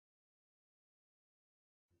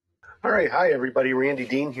All right, hi everybody, Randy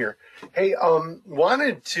Dean here. Hey,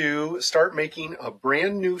 wanted to start making a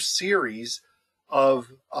brand new series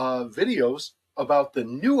of videos about the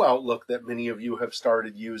new Outlook that many of you have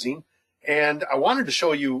started using. And I wanted to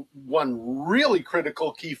show you one really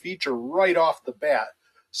critical key feature right off the bat.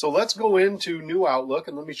 So let's go into new Outlook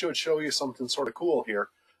and let me show you something sort of cool here.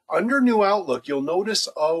 Under new Outlook, you'll notice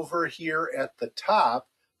over here at the top,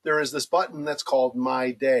 there is this button that's called My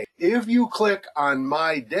Day. If you click on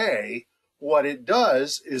My Day, what it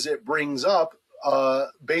does is it brings up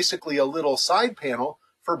basically a little side panel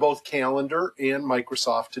for both Calendar and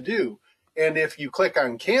Microsoft To Do. And if you click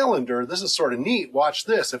on Calendar, this is sort of neat. Watch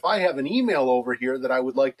this. If I have an email over here that I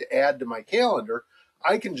would like to add to my calendar,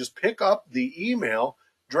 I can just pick up the email,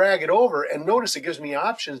 drag it over, and notice it gives me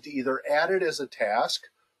options to either add it as a task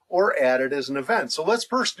or add it as an event. So let's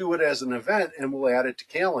first do it as an event and we'll add it to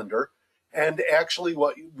Calendar. And actually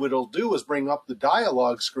what it'll do is bring up the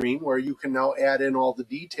dialog screen where you can now add in all the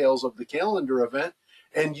details of the calendar event.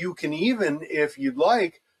 And you can even, if you'd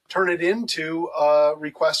like, turn it into a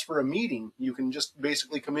request for a meeting. You can just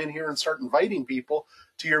basically come in here and start inviting people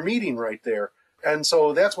to your meeting right there. And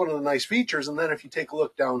so that's one of the nice features. And then if you take a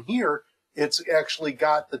look down here, it's actually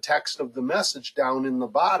got the text of the message down in the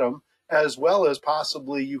bottom, as well as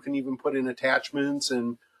possibly you can even put in attachments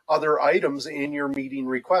and other items in your meeting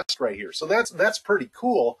request right here. So that's pretty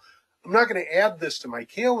cool. I'm not going to add this to my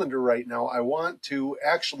calendar right now. I want to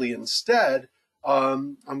actually instead,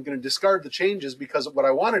 I'm going to discard the changes because what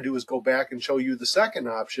I want to do is go back and show you the second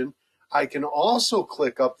option. I can also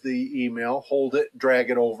click up the email, hold it, drag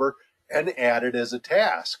it over, and add it as a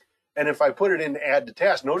task. And if I put it in add to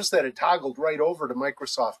task, notice that it toggled right over to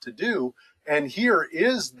Microsoft To Do. And here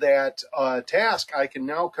is that task. I can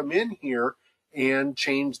now come in here and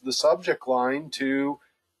change the subject line to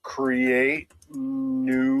create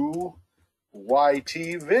new YT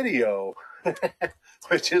video,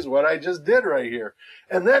 which is what I just did right here.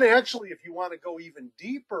 And then actually, if you want to go even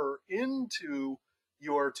deeper into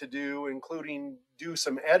your to-do, including do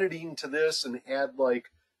some editing to this and add like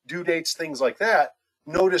due dates, things like that,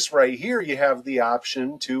 notice right here you have the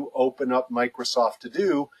option to open up Microsoft To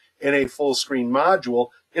Do in a full screen module.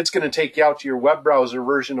 It's going to take you out to your web browser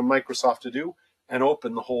version of Microsoft To Do and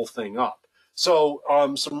open the whole thing up. So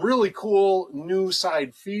some really cool new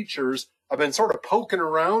side features. I've been sort of poking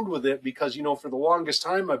around with it because, you know, for the longest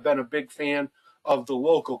time, I've been a big fan of the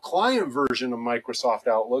local client version of Microsoft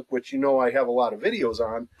Outlook, which, you know, I have a lot of videos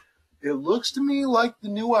on. It looks to me like the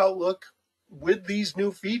new Outlook with these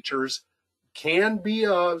new features can be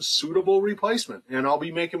a suitable replacement. And I'll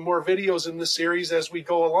be making more videos in this series as we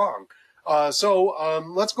go along. So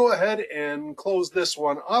let's go ahead and close this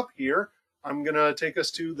one up here. I'm going to take us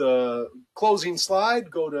to the closing slide,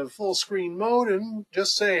 go to full screen mode, and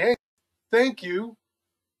just say, hey, thank you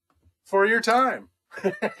for your time.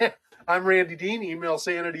 I'm Randy Dean, email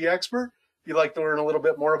sanity expert. If you'd like to learn a little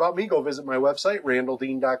bit more about me, go visit my website,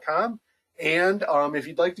 randalldean.com. And if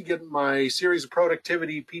you'd like to get my series of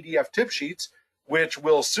productivity PDF tip sheets, which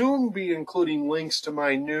will soon be including links to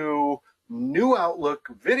my new Outlook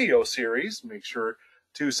video series, make sure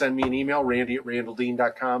to send me an email,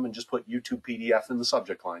 randy@randalldean.com, and just put YouTube PDF in the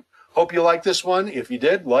subject line. Hope you like this one. If you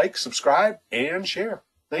did, like, subscribe, and share.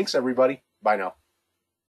 Thanks, everybody. Bye now.